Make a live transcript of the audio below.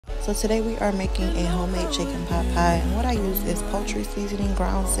So today we are making a homemade chicken pot pie, and what I use is poultry seasoning,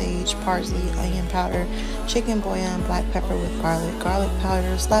 ground sage, parsley, onion powder, chicken bouillon, black pepper with garlic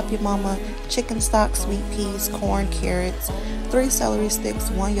powder, slap your mama, chicken stock, sweet peas, corn, carrots, 3 celery sticks,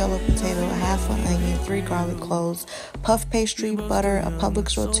 1 yellow potato, half an onion, 3 garlic cloves, puff pastry, butter, a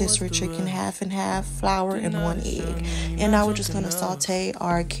Publix rotisserie chicken, half and half, flour, and 1 egg. And now we're just going to saute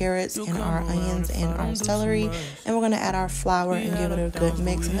our carrots and our onions and our celery, and we're going to add our flour and give it a good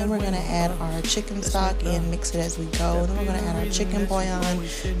mix, and then we're going to add our chicken stock and mix it as we go, and then we're going to add our chicken bouillon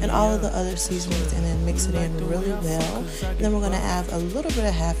and all of the other seasonings and then mix it in really well. And then we're going to add a little bit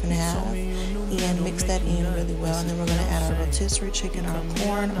of half and half and mix that in really well, and then we're going to add our rotisserie chicken, our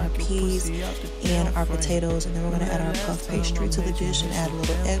corn, our peas, and our potatoes, and then we're going to add our puff pastry to the dish and add a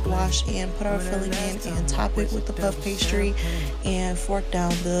little egg wash and put our filling in and top it with the puff pastry and fork down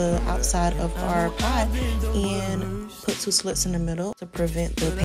the outside of our pot and put 2 slits in the middle to prevent the